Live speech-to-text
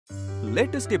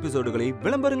Latest எபிசோடுகளை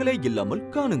விளம்பரங்களே இல்லாமல்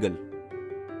காணுங்கள்.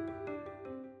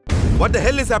 What the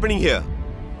hell is happening here?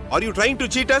 Are you trying to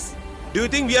cheat us? Do you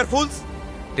think we are fools?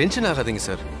 Tension ஆகாதீங்க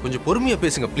sir, கொஞ்சம் பொறுமையா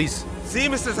பேசுங்க please. See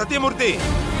Mr. Satyamurthy,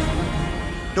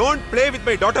 don't play with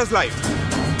my daughter's life.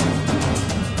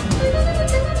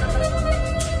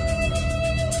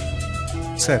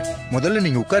 Sir, முதல்ல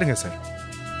நீங்க உட்காருங்க sir.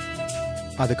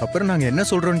 அதுக்கப்புறம் நாங்க என்ன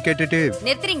சொல்றோம்னு கேட்டுட்டு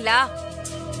நிறுத்துறீங்களா?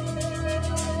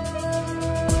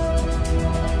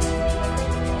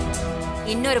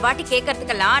 இன்னொரு வாட்டி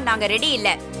கேட்கறதுக்கெல்லாம் நாங்க ரெடி இல்ல.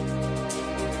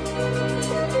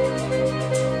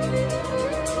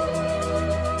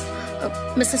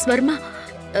 மிஸ்ஸஸ் வர்மா,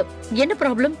 என்ன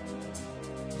ப்ராப்ளம்?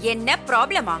 என்ன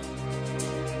ப்ராப்ளமா?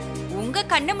 உங்க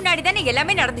கண்ணு முன்னாடி தானே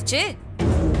எல்லாமே நடந்துச்சு.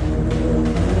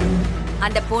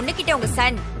 அந்த பொண்ணு கிட்ட உங்க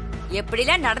சன்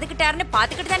எப்படிலாம் நடந்துக்கிட்டாருன்னு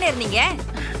பாத்துக்கிட்டு தானே இருந்தீங்க.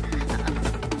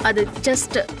 அது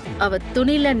ஜஸ்ட் அவ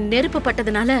துணியில நெருப்பு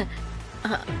பட்டதுனால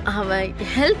அவ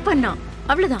ஹெல்ப் பண்ணா,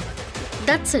 அவ்வளவுதான்.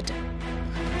 That's it.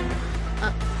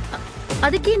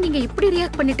 அதுக்கே நீங்க இப்படி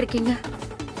ரியாக்ட் பண்ணிட்டு இருக்கீங்க?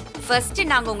 ஃபர்ஸ்ட்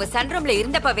நாங்க உங்க சன் ரூம்ல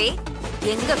இருந்தப்பவே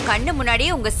எங்க கண்ணு முன்னாடியே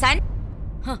உங்க சன்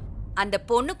அந்த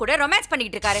பொண்ணு கூட ரொமான்ஸ்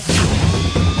பண்ணிட்டு இருக்காரு.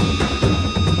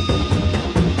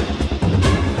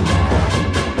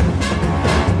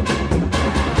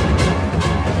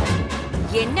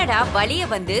 என்னடா வலிய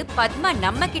வந்து பத்மா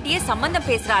நம்ம கிட்டயே சம்பந்தம்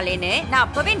பேசுறாளேன்னு நான்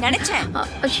அப்பவே நினைச்சேன்.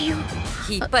 ஐயோ,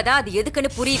 இப்பதான் அது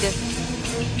எதுக்குன்னு புரியுது.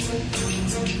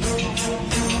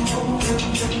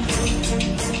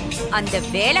 அந்த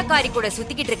வேலைக்காரி கூட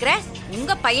சுத்திக்கிட்டு இருக்கிற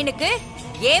உங்க பையனுக்கு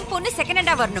ஏன் பொண்ணு செகண்ட்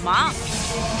ஹேண்டா வரணுமா?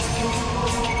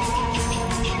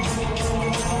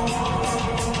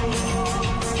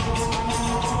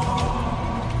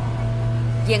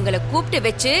 எங்களை கூப்பிட்டு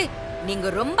வச்சு நீங்க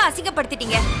ரொம்ப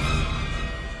அசிங்கப்படுத்திட்டீங்க.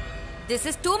 This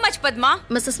is too much, Padma.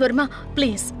 Mrs Verma,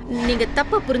 please, நீங்க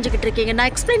தப்பா புரிஞ்சுக்கிட்டு இருக்கீங்க.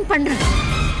 நான் எக்ஸ்பிளைன் பண்றேன்.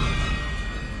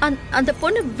 அந்த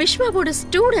பொண்ணு விஸ்வாவோட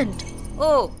ஸ்டூடண்ட். ஓ,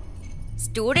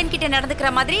 ஸ்டூடண்ட் கிட்ட நடந்துக்கிற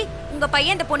மாதிரி உங்க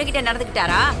பையன் அந்த பொண்ணு கிட்ட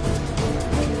நடந்துக்கிட்டாரா?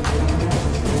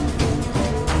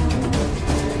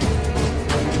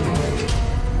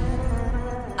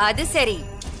 அது சரி.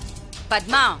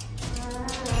 பத்மா,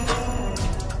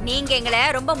 நீங்க எங்களை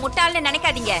ரொம்ப முட்டாள்னு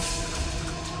நினைக்காதீங்க.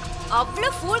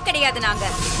 அவ்வளவு ஃபூல் கிடையாது நாங்க.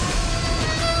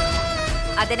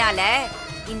 அதனால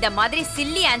இந்த மாதிரி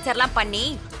சில்லி ஆன்சர்லாம் பண்ணி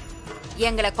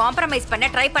எங்களை காம்ப்ரமைஸ் பண்ண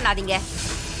ட்ரை பண்ணாதீங்க.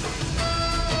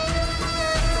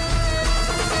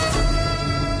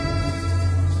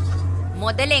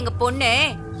 முதல்ல எங்க பொண்ணு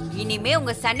இனிமே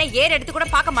உங்க சன்னை ஏர் எடுத்து கூட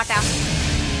பார்க்க மாட்டா.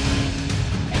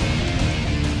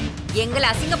 எங்களை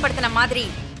அசிங்கப்படுத்தின மாதிரி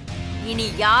இனி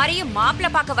யாரையும் மாப்பிள்ள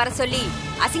பார்க்க வர சொல்லி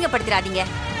அசிங்கப்படுத்திடாதீங்க.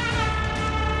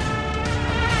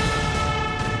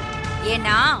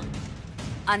 ஏன்னா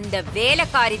அந்த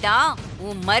வேலைக்காரி தான்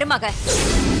உன் மருமக.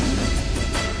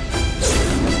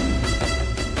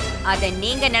 அத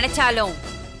நீங்க நினைச்சாலும்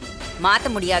மாத்த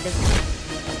முடியாது.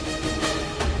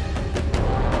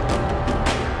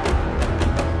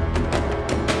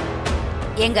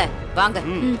 எங்க வாங்க.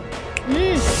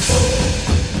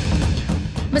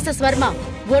 மிஸ்ஸஸ் வர்மா,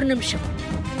 ஒரு நிமிஷம்.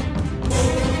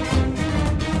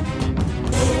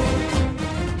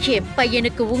 என்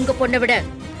பையனுக்கு உங்க பொண்ணை விட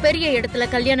பெரிய இடத்துல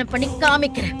கல்யாணம் பண்ணி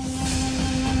காமிக்கிறேன்.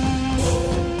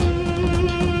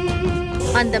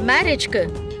 அந்த மேரேஜ்க்கு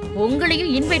உங்களையும்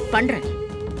இன்வைட் பண்றேன்.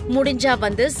 முடிஞ்சா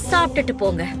வந்து சாப்பிட்டுட்டு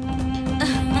போங்க.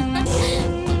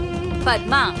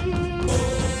 பத்மா,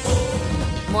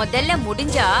 முதல்ல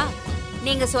முடிஞ்சா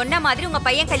நீங்க சொன்ன மாதிரி உங்க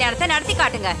பையன் கல்யாணத்தை நடத்தி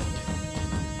காட்டுங்க.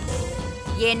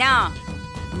 ஏன்னா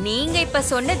நீங்க இப்ப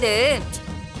சொன்னது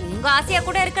உங்க ஆசையா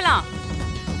கூட இருக்கலாம்.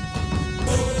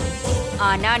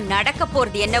 ஆனா நடக்க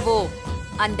போறது என்னவோ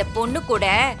அந்த பொண்ணு கூட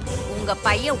உங்க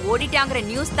பையன் ஓடிட்டாங்கிற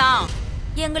நியூஸ் தான்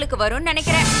எங்களுக்கு வரும்னு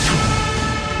நினைக்கிறேன்.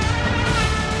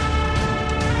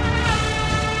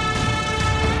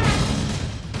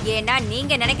 ஏன்னா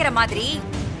நீங்க நினைக்கிற மாதிரி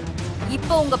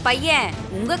இப்போ உங்க பையன்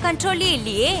உங்க கண்ட்ரோல்லயே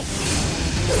இல்லையே.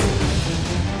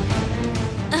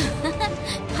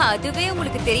 அதுவே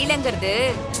உங்களுக்கு தெரியலங்கிறது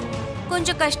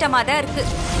கொஞ்சம் கஷ்டமா தான் இருக்கு.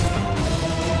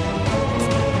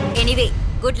 Anyway,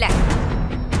 good luck.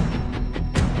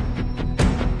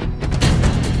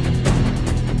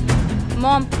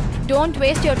 Mom, don't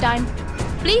waste your time.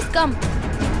 Please come.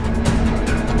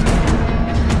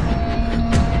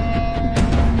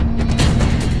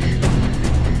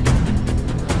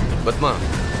 Padma,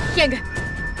 ஏங்க,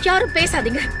 யாரும்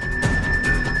பேசாதீங்க.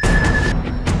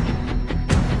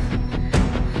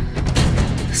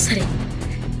 சரி,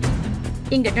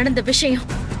 இங்க நடந்த விஷயம்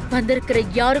வந்திருக்கிற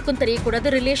யாருக்கும் தெரியக்கூடாது,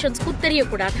 ரிலேஷன்ஸ்க்கும்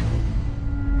தெரியக்கூடாது.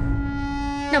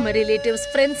 நம்ம ரிலேட்டிவ்ஸ்,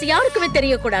 ஃப்ரெண்ட்ஸ் யாருக்குமே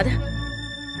தெரியக்கூடாது.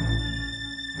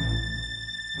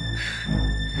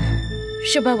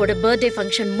 சுபாவோட பர்த்டே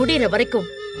ஃபங்க்ஷன் முடியற வரைக்கும்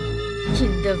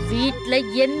இந்த வீட்ல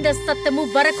எந்த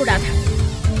சத்தமும் வரக்கூடாது.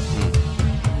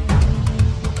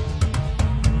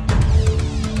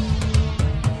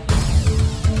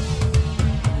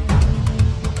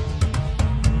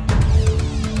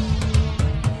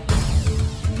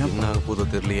 என்ன ஆக போதோ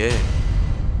தெரியலையே.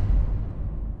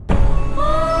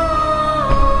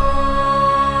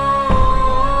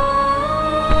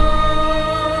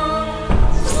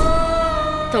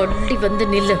 தொள்ளி வந்து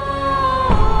நில்லு.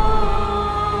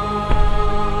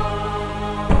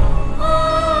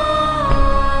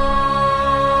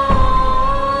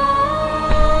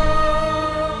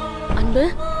 அன்பு,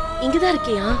 இங்கதான்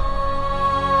இருக்கியா?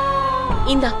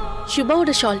 இந்தா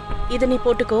சுபாவோட ஷால், இத நீ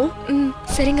போட்டுக்கோ.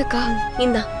 சரிங்கக்கா.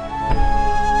 இந்தா.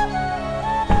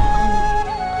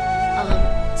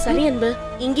 சரி அன்பு,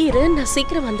 இங்க இரு, நான்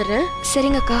சீக்கிரம் வந்துடுறேன்.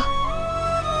 சரிங்கக்கா.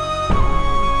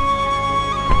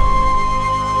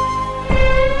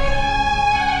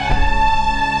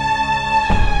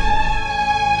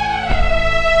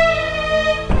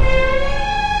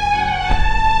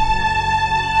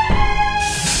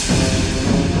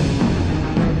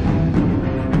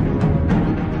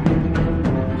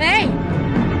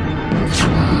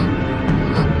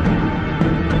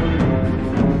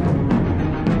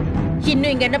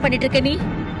 இன்னும் இங்க என்ன பண்ணிட்டு இருக்க நீ?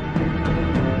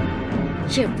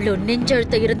 எவ்வளவு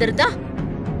நெஞ்செழுத்த இருந்திருந்தா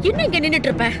இன்னும் இங்க நின்னுட்டு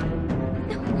இருப்ப.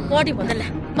 ஓடி முதல்ல.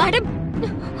 மேடம்,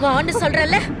 வான்னு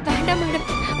சொல்றல. வேண்டாம் மேடம்.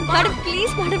 Madam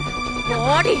please madam.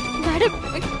 ஓடி. மேடம்,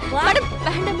 மேடம்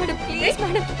வேண்டாம் மேடம். Please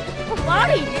madam.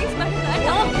 ஓடி. ப்ளீஸ் மேடம்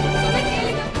வேண்டாம். சொல்ல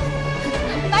கேளுங்க.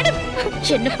 மேடம்,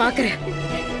 என்ன பாக்குற?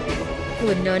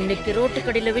 உன்னை அன்னைக்கு ரோட்டு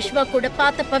கடையில விஸ்வா கூட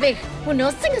பார்த்தப்பவே உன்னை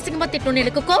அசிங்கமா திட்டணும்னு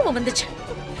எனக்கு கோபம் வந்துச்சு.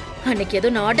 அன்னைக்கு ஏதோ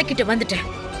நான் அடக்கிட்டு வந்துட்டேன்.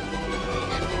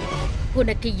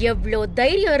 உனக்கு எவ்வளவு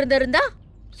தைரியம் இருந்திருந்தா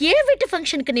ஏன் வீட்டு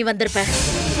ஃபங்க்ஷனுக்கு நீ வந்திருப்ப.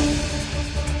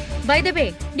 பை தி வே,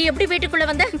 நீ எப்படி வீட்டுக்குள்ள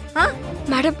வந்த?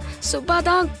 மேடம் சுபா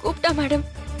தான் கூப்பிட்டா மேடம்.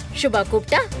 சுபா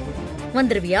கூப்பிட்டா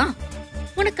வந்துருவியா?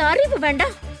 உனக்கு அறிவு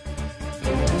வேண்டாம்?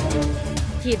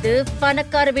 இது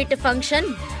பணக்கார வீட்டு ஃபங்க்ஷன்.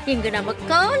 இங்க நம்ம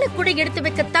கால கூட எடுத்து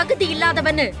வைக்க தகுதி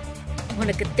இல்லாதவன்னு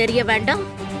உனக்கு தெரிய வேண்டாம்?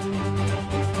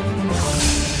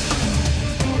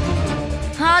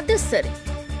 அது சரி.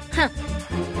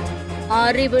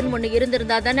 அறிவுன்னு ஒண்ணு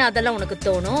இருந்திருந்தா தானே அதெல்லாம் உனக்கு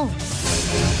தோணும்.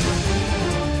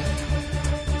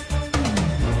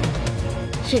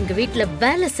 எங்க வீட்டுல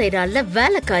வேலை செய்யறாள்ல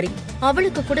வேலைக்காரி,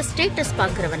 அவளுக்கு கூட ஸ்டேட்டஸ்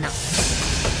பாக்குறவனா.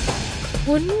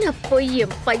 உன்ன போய்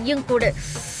என் பையன் கூட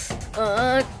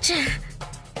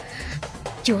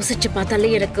யோசிச்சு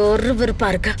பார்த்தாலே எனக்கு ஒரு விருப்பா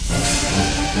இருக்கா.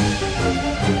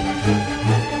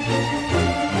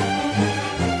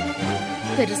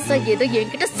 பெருசா ஏதோ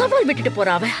என்கிட்ட சவால் விட்டுட்டு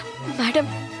போறாவ. மேடம்,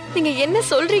 நீங்க என்ன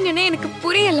சொல்றீங்கன்னு எனக்கு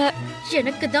புரியல.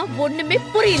 எனக்கு தான் ஒண்ணுமே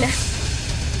புரியல.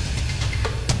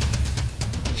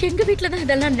 எங்க வீட்டுலதான்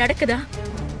இதெல்லாம் நடக்குதா?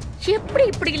 எப்படி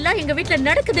இப்படி எல்லாம் எங்க வீட்டுல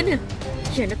நடக்குதுன்னு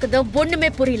எனக்கு தான்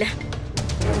ஒண்ணுமே புரியல.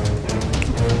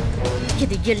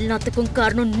 இது எல்லாத்துக்கும்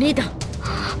காரணம் நீதான்.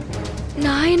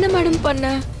 நான் என்ன மேடம் பண்ண?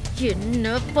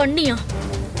 என்ன பண்ணியா?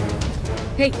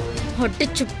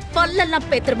 அடிச்சு பல்லெல்லாம்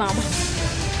பேத்துருமாமா.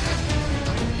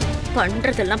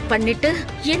 பண்றதெல்லாம் பண்ணிட்டு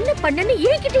என்ன பண்ணன்னு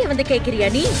என்கிட்டயே வந்து கேக்குறியா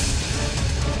நீ?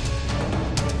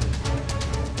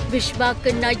 விஸ்வாக்கு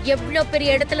நான் எவ்வளவு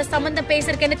பெரிய இடத்துல சம்பந்தம்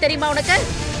பேசிருக்கேன்னு தெரியுமா உனக்கு?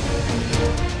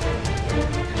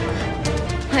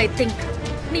 ஐ திங்க்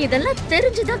நீ இதெல்லாம்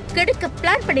தெரிஞ்சுதான் கெடுக்க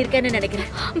பிளான் பண்ணிருக்கேன்னு நினைக்கிறேன்.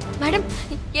 மேடம்,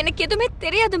 எனக்கு எதுவுமே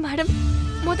தெரியாது மேடம்.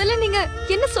 முதல்ல நீங்க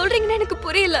என்ன சொல்றீங்கன்னு எனக்கு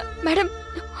புரியல மேடம்.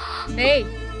 ஏய்,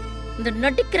 இந்த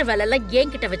நடிக்கிற வேலை எல்லாம்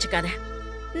என்கிட்ட வச்சுக்காத.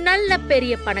 நல்ல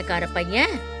பெரிய பணக்கார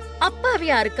பையன்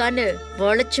அப்பாவியா இருக்கான்னு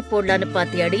வளைச்சு போடலான்னு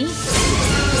பாத்தியாடி?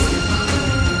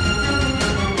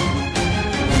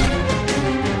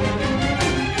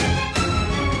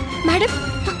 மேடம்,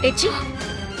 ஏச்சி,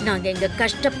 நாங்க எங்க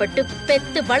கஷ்டப்பட்டு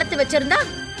பெத்து வளர்த்து வச்சிருந்தா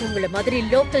உங்களை மாதிரி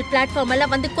லோக்கல் பிளாட்ஃபார்ம்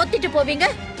எல்லாம் வந்து கொத்திட்டு போவீங்க.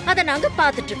 அத நாங்க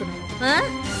பாத்துட்டு இருக்கணும்.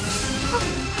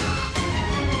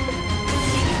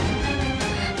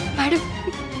 மேடம்,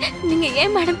 நீங்க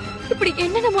ஏன் மேடம் இப்படி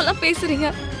என்னென்னமோலாம் பேசுறீங்க?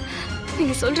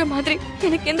 நீங்க சொல்ற மாதிரி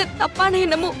எனக்கு எந்த தப்பான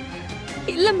எண்ணமும்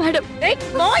இல்ல மேடம்.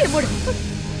 வாய மூடு.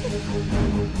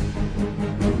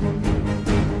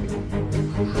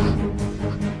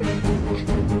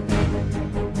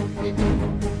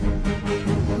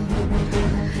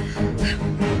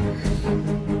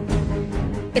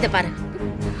 இத பாரு,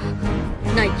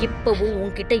 நான் இப்பவும்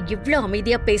உன்கிட்ட இவ்ளோ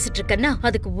அமைதியா பேசிட்டு இருக்கேன்னா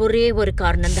அதுக்கு ஒரே ஒரு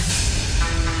காரணம் தான்.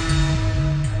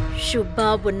 சுபா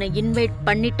உன்னை இன்வைட்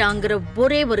பண்ணிட்டாங்கிற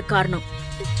ஒரே ஒரு காரணம்.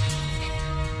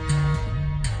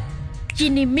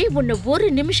 இனிமே உன்னை ஒரு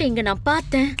நிமிஷம் இங்க நான்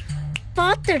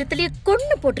பார்த்த இடத்துலயே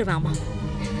கொன்னு போட்டுருவாமா.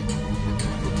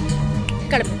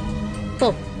 கிளம்பு, போ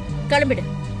கிளம்பிடு.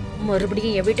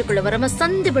 மறுபடியும் என் வீட்டுக்குள்ள வராம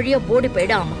சந்து வழியா ஓடி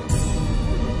போயிடாம.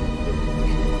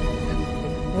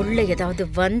 உள்ள ஏதாவது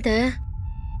வந்த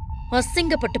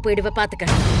அசிங்கப்பட்டு போயிடுவ பாத்துக்க.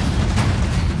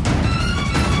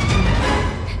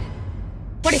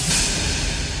 போடி.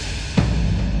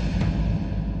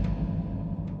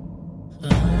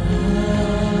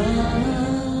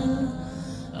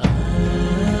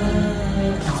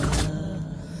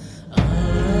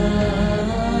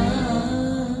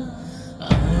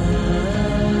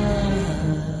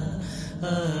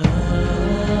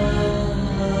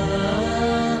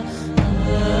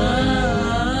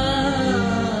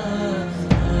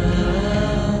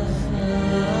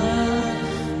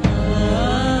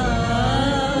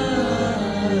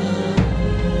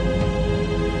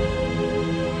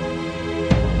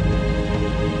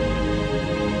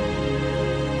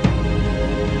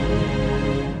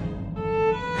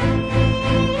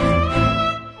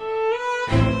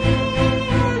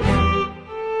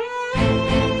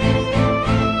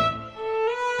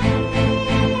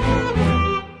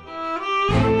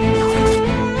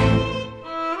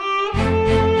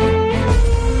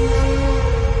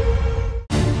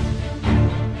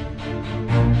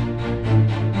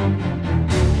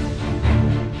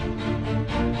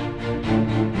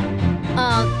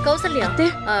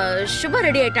 சுபா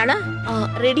ரெடி ஆயிட்டாளா?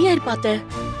 ரெடி ஆயிருப்பாத்த.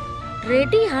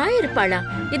 ரெடி ஆயிருப்பாளா?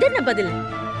 இது என்ன பதில்?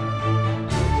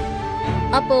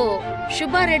 அப்போ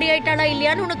சுபா ரெடி ஆயிட்டாளா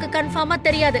இல்லையான்னு உனக்கு கன்ஃபார்மா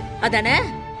தெரியாது அதானே?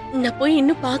 நான் போய்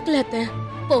இன்னும் பாக்கல அத்த.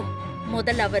 போ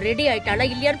முதல்ல அவ ரெடி ஆயிட்டாளா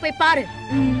இல்லையான்னு போய் பாரு.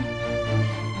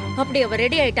 அப்படி அவ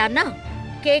ரெடி ஆயிட்டான்னா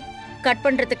கேக் கட்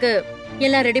பண்றதுக்கு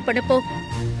எல்லாம் ரெடி பண்ண போ.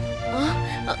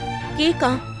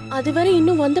 கேக்கா? அதுவரை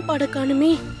இன்னும் வந்த பாட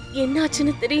காணுமே, என்ன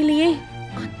ஆச்சுன்னு தெரியலையே.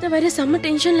 அத்தை வேற செம்ம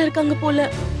டென்ஷன்ல இருக்காங்க போல.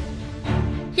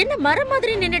 என்ன மரம்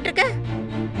மாதிரி நின்னுட்டு இருக்க?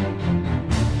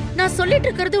 நான் சொல்லிட்டு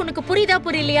இருக்கிறது உனக்கு புரியுதா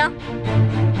புரியலையா?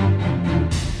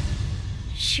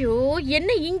 ஷோ,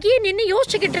 என்ன இங்கேயே நின்னு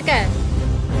யோசிச்சுக்கிட்டு இருக்க?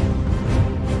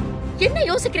 என்ன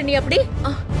யோசிக்கிற நீ அப்படி?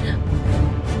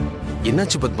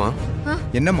 என்னாச்சு பத்மா?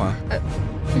 என்னம்மா?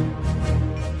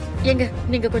 எங்க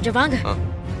நீங்க கொஞ்சம் வாங்க.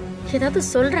 ஏதாவது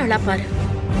சொல்றாளா பாரு.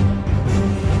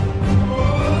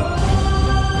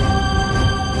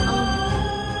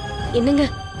 என்னங்க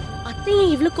அத்தையே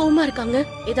இவ்வளவு கோவமா இருக்காங்க?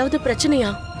 ஏதாவது பிரச்சனையா?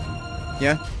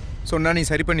 ஏன் சொன்னா நீ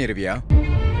சரி பண்ணிருவியா?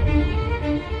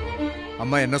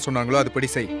 அம்மா என்ன சொன்னாங்களோ அதுபடி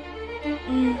செய்.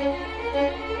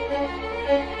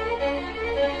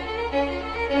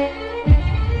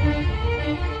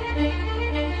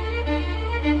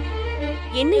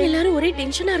 என்ன எல்லாரும் ஒரே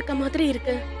டென்ஷனா இருக்க மாதிரி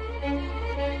இருக்கு.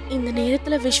 இந்த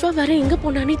நேரத்துல விஸ்வா வேற எங்க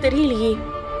போனானே தெரியலையே.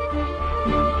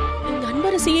 இந்த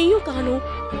அன்பரசியையும் காணோம்.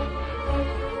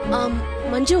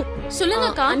 மஞ்சு சொல்லுங்க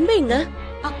அக்கா. அன்பு எங்க?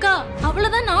 அக்கா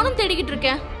அவ்வளவுதான் நானும் தேடிக்கிட்டு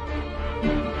இருக்கேன்.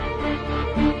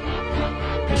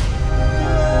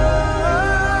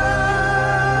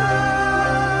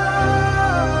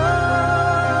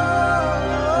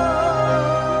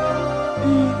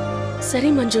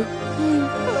 சரி மஞ்சு.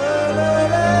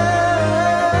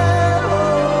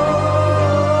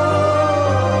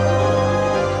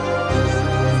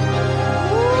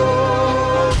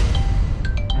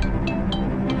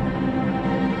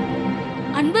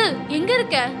 அன்பு எங்க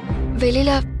இருக்க?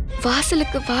 வெளியில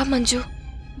வாசலுக்கு வா மஞ்சு.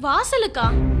 வாசலுக்கா?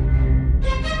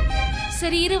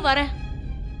 சரி இரு வரேன்.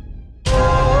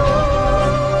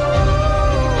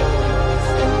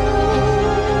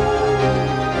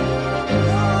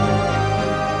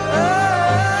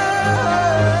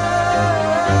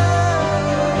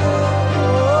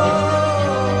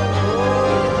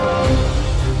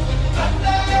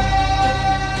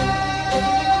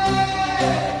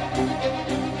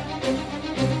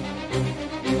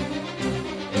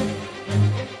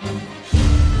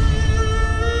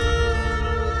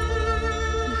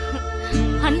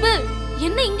 அன்பு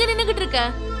என்ன இங்க நின்னுகிட்டு இருக்க?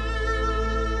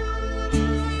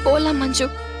 போலாம் மஞ்சு.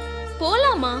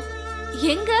 போலாமா?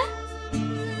 எங்க?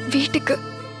 வீட்டுக்கு.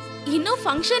 இன்னும்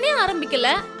ஃபங்க்ஷனே ஆரம்பிக்கல,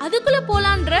 அதுக்குள்ள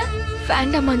போலான்ற?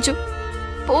 வேண்டாம் மஞ்சு,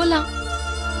 போலாம்.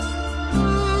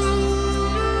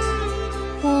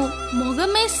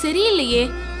 முகமே சரியில்லையே,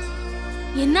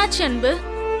 என்னாச்சு அன்பு?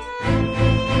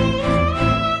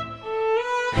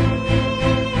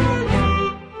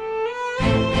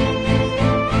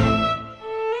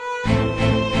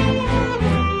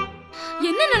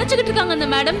 நினைச்சுக்கிட்டு இருக்காங்க அந்த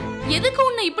மேடம்? எதுக்கு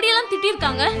உன்னை இப்படி எல்லாம்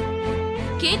திட்டிருக்காங்க?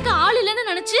 கேட்க ஆள் இல்லைன்னு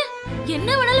நினைச்சு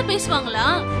என்ன வேணாலும் பேசுவாங்களா?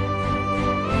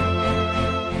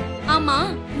 ஆமா,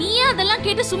 நீயே அதெல்லாம்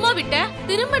கேட்டு சும்மா விட்ட?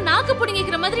 திரும்ப நாக்கு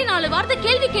புடிங்கிக்கிற மாதிரி 4 வார்த்தை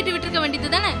கேள்வி கேட்டு விட்டுருக்க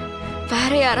வேண்டியது தானே?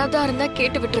 வேற யாராவது இருந்தா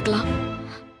கேட்டு விட்டுருக்கலாம்.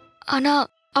 ஆனா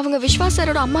அவங்க விஸ்வா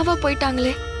சாரோட அம்மாவா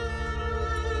போயிட்டாங்களே.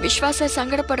 விஸ்வாச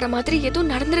சங்கடப்படுற மாதிரி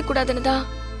எதுவும் நடந்துடக்கூடாதுன்னு தான்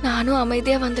நானும்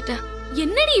அமைதியா வந்துட்டேன்.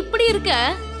 என்னடி இப்படி இருக்க?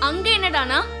 அங்க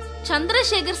என்னடானா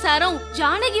சந்திரசேகர் சாரும்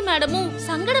ஜானகி மேடமும்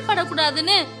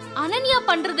சங்கடப்படக்கூடாதுன்னு அனன்யா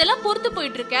பண்றதெல்லாம் பொறுத்து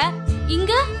போயிட்டு இருக்க.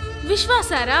 இங்க விஸ்வா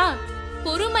சாரா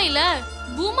பொறுமையில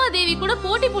பூமாதேவி கூட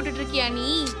போட்டி போட்டுட்டு இருக்கியா நீ?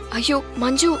 ஐயோ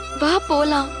மஞ்சு, வா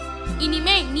போலாம்.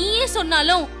 இனிமே நீயே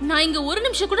சொன்னாலும் நான் இங்க ஒரு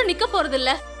நிமிஷம் கூட நிக்க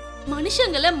போறதில்ல.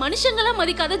 மனுஷங்களா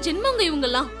மதிக்காத ஜென்மங்க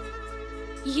இவங்கெல்லாம்.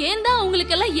 ஏன் தான்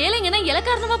அவங்களுக்கு எல்லாம் ஏழைங்கன்னா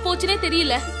இலக்காரணமா போச்சுனே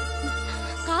தெரியல.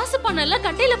 காசு பணம் எல்லாம்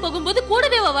கட்டையில போகும்போது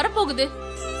கூடவே வரப்போகுது.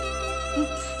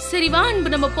 சரி வா அன்பு,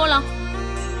 நம்ம போலாம்.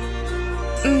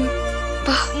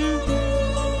 வா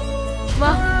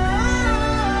வா.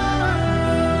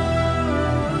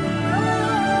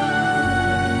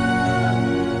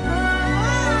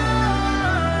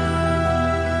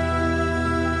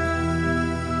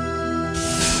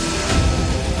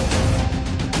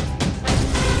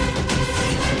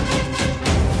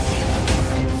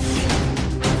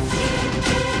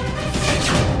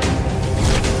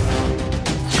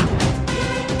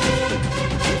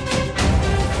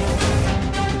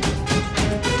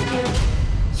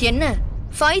 என்ன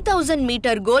 5000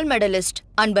 மீட்டர் கோல்ட் மெடலிஸ்ட்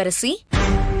அன்பரசி,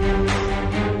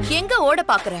 எங்க ஓட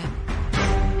பாக்குற?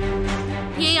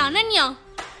 ஏய் அனன்யா,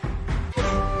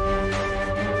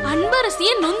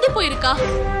 அன்பரசியே நொந்து போயிருக்கா.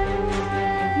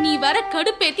 நீ வர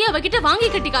கடுப்பேத்தி அவகிட்ட வாங்கி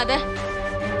கட்டிக்காத.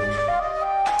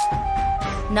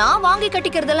 நான் வாங்கி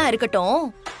கட்டிக்கிறதெல்லாம் இருக்கட்டும்,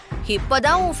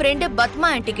 இப்பதான் உன் ஃப்ரெண்டு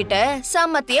பத்மா ஆண்டி கிட்ட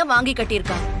சம்மத்தியா வாங்கி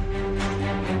கட்டியிருக்கா.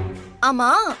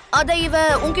 ஆமா, அத இவ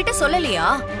உன்கிட்ட சொல்லலையா?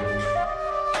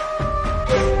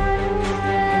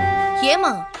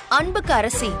 ஏமா அன்புக்கு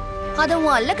அரசி, அத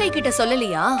உன் அல்ல கை கிட்ட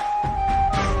சொல்லலையா?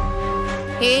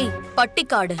 ஏய்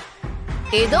பட்டிக்காடு,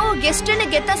 ஏதோ கெஸ்ட்னு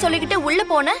கெத்தா சொல்லிக்கிட்டு உள்ள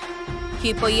போன,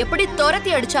 இப்போ எப்படி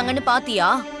துரத்தி அடிச்சாங்கன்னு பாத்தியா?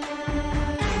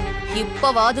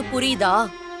 இப்பவாது புரியுதா?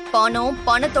 பணம்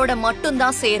பணத்தோட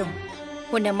மட்டும்தான் சேரும்.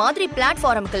 உன்ன மாதிரி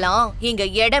பிளாட்ஃபார்முக்கெல்லாம் இங்க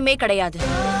இடமே கிடையாது.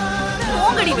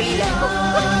 போங்கடி வெளியில.